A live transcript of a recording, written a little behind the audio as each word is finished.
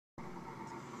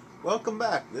Welcome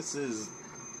back. This is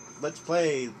Let's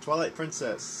Play Twilight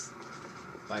Princess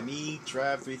by me,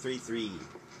 Trav333.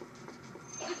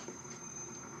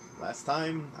 Last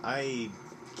time I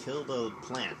killed a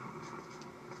plant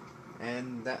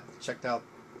and that checked out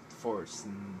the force,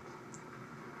 and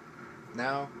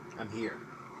now I'm here.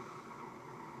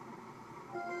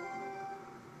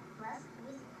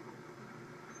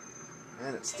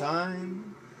 And it's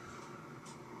time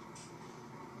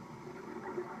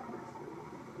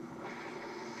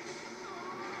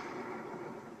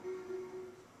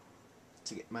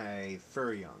to get my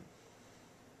furry on.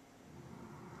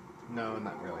 No,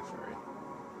 not really furry.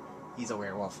 He's a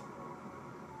werewolf.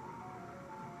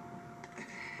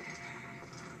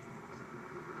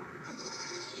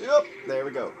 Yep, there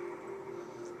we go.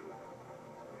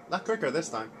 Not quicker this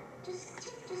time.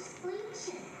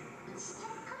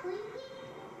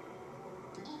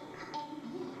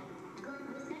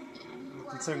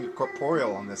 Considering you're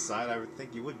corporeal on this side, I would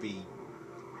think you would be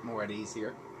more at ease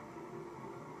here.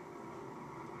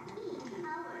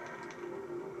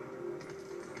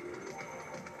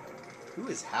 Who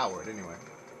is Howard, anyway?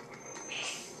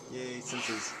 Yay,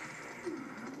 senses.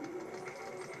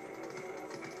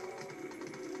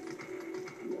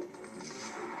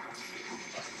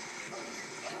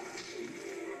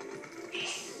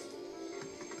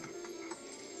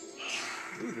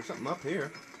 Ooh, there's something up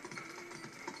here.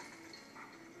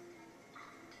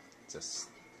 Just...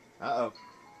 Uh-oh.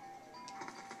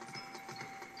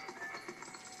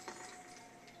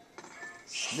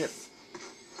 Sniff.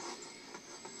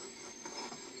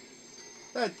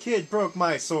 That kid broke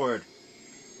my sword.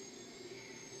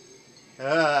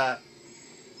 Ah.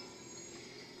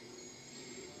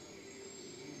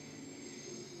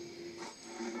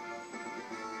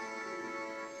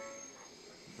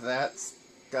 That's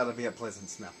gotta be a pleasant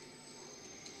smell.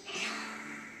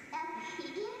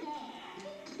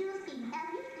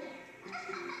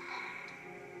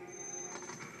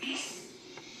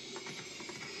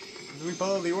 We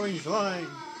follow the orange line.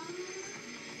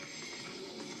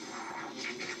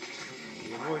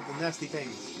 We avoid the nasty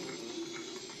things.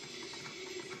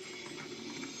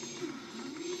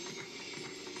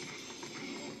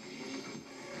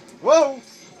 Whoa!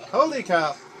 Holy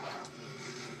cow!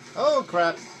 Oh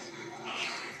crap!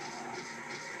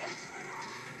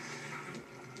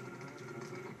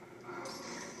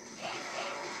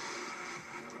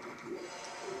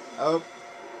 Oh.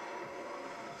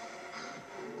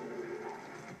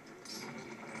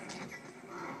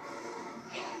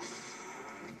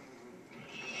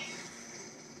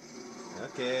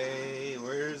 Okay,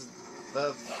 where's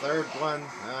the third one?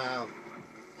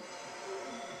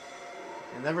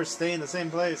 And never stay in the same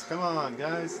place. Come on,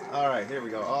 guys. Alright, here we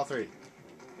go. All three.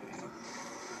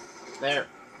 There.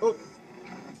 Oh.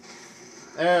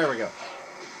 There we go.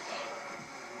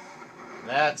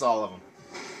 That's all of them.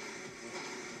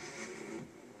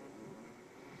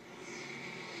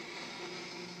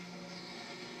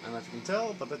 I don't know if you can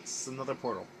tell, but it's another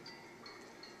portal.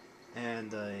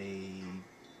 And a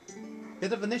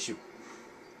bit of an issue.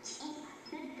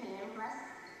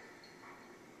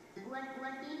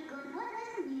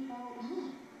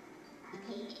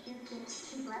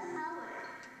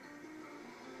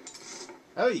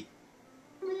 Hey!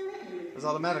 It was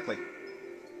automatically.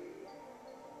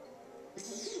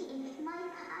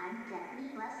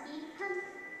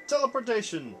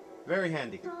 Teleportation! Very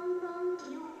handy.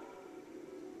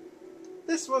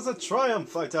 This was a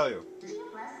triumph, I tell you.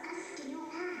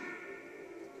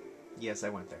 Yes, I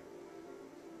went there.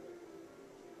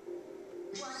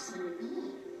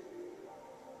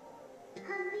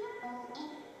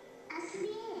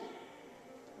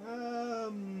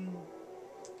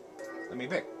 Let me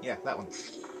pick. Yeah, that one.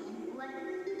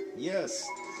 Yes,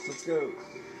 let's go.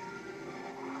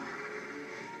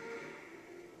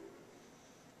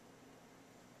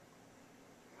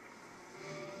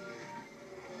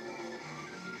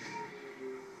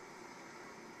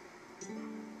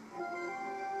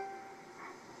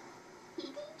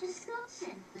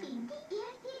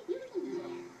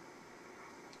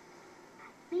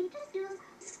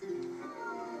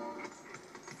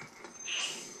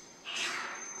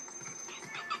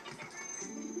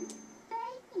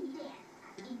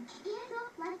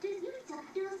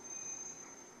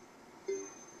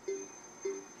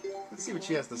 Let's see what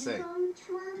she has to say.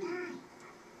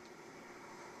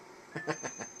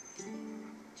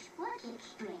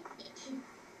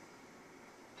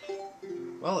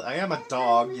 Well, I am a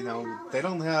dog, you know. They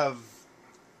don't have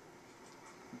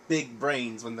big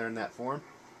brains when they're in that form.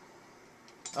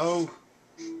 Oh.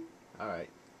 Alright.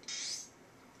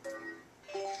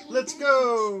 Let's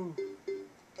go!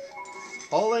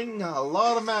 Hauling a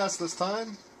lot of mass this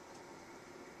time.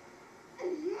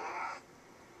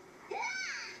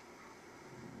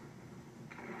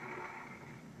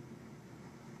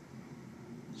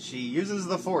 She uses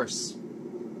the Force.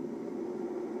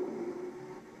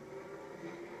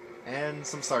 And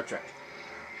some Star Trek.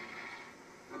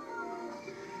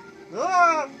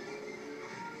 Ah!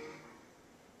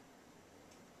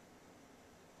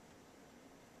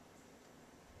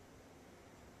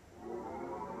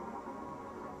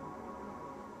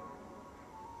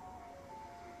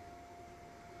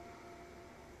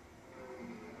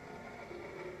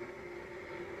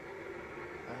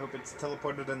 I hope it's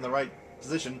teleported in the right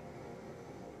position.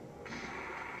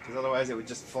 Because otherwise it would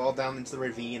just fall down into the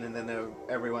ravine and then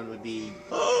everyone would be...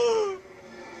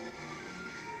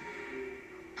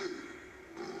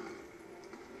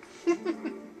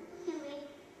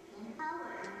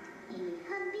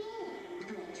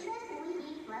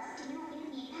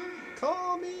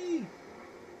 Call me!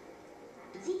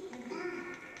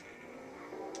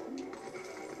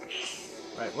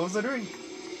 Right, what was I doing?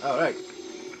 Oh, right.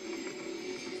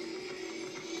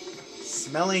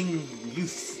 Smelling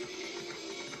youth.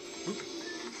 Oop.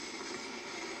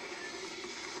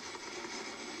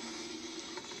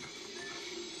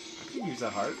 I can use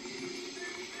that heart.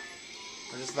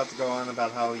 I'm just about to go on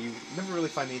about how you never really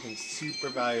find anything super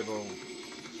valuable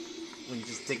when you're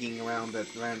just digging around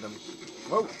at random.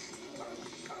 Whoa!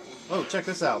 Whoa, check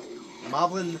this out.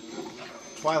 Moblin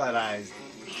Twilight Eyes.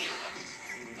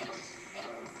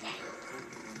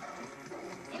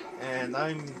 And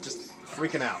I'm just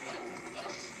freaking out.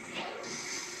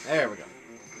 There we go.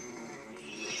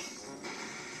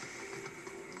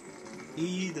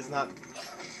 He does not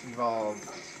involve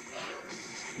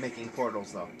making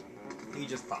portals, though. He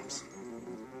just pops.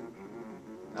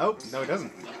 Oh, no he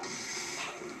doesn't.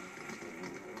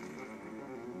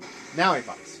 Now he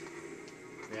pops.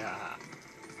 Yeah.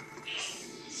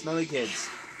 Smelly kids.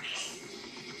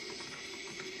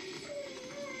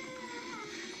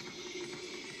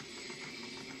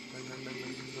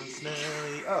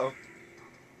 Smelly. Uh-oh.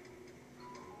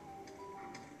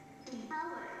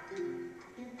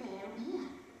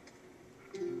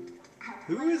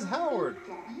 Who is Howard?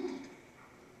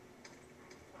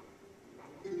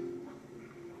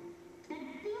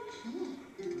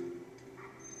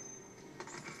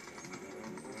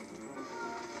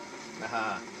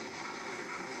 Aha.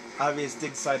 Obvious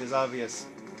dig site is obvious.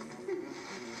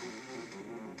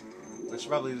 Which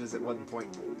probably is at one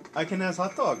point. I can ask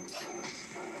hot dog.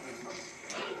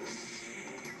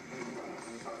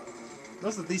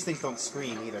 Notice that these things don't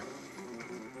scream either.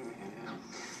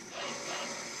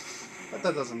 But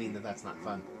that doesn't mean that that's not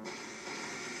fun.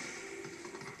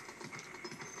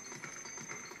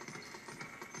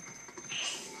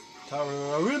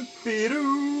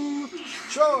 Tarimpiru!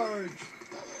 Charge!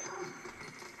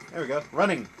 There we go.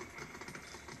 Running.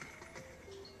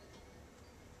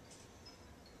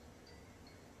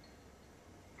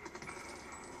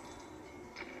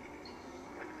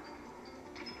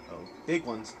 Oh, big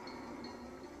ones.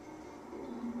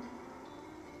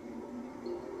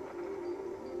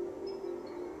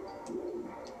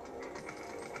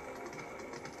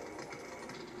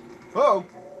 Whoa!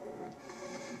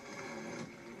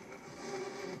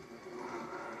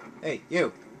 Hey,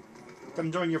 you.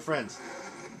 Come join your friends.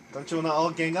 Don't you want to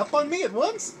all gang up on me at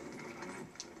once?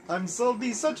 I'll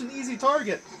be such an easy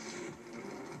target.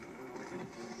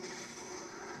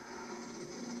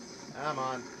 Come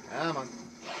on. Come on.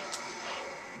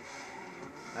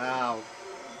 Ow.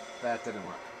 That didn't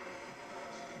work.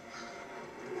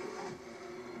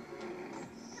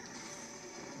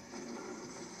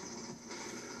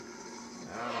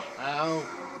 Ow. Ow.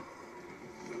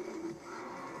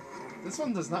 This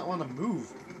one does not want to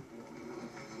move.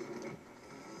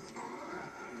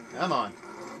 Come on.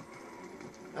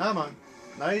 Come on.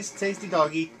 Nice, tasty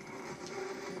doggy.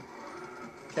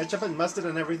 Ketchup and mustard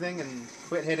and everything, and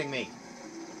quit hitting me.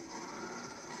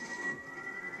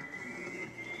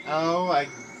 Oh, I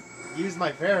used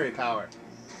my fairy power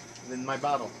in my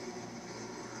bottle.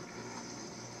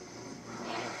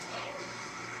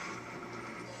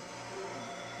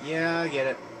 Yeah, I get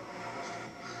it.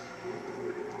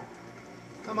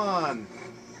 Come on.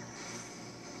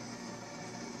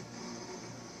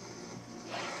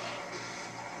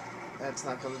 That's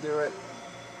not going to do it.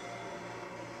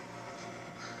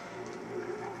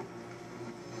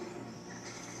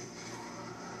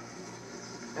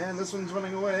 And this one's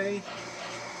running away.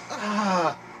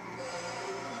 Ah!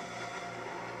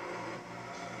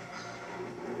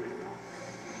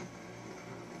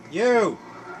 You!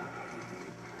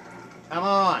 Come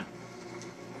on!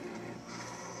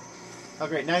 Oh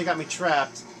great, now you got me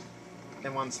trapped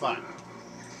in one spot.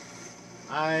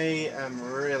 I am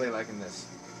really liking this.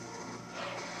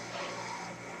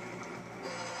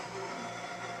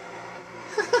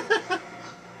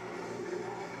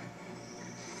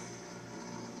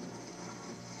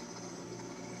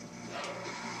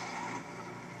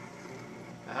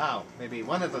 Oh, maybe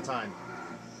one at a time.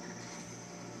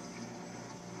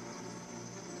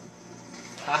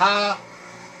 Haha!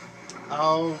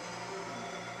 Oh.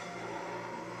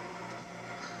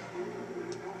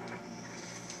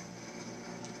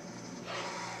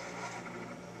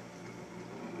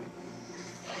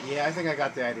 Yeah, I think I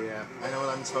got the idea. I know what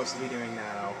I'm supposed to be doing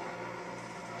now.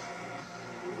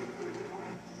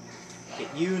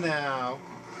 Get you now.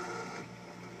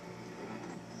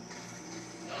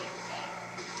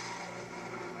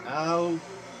 Oh,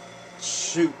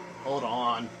 shoot. Hold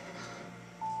on.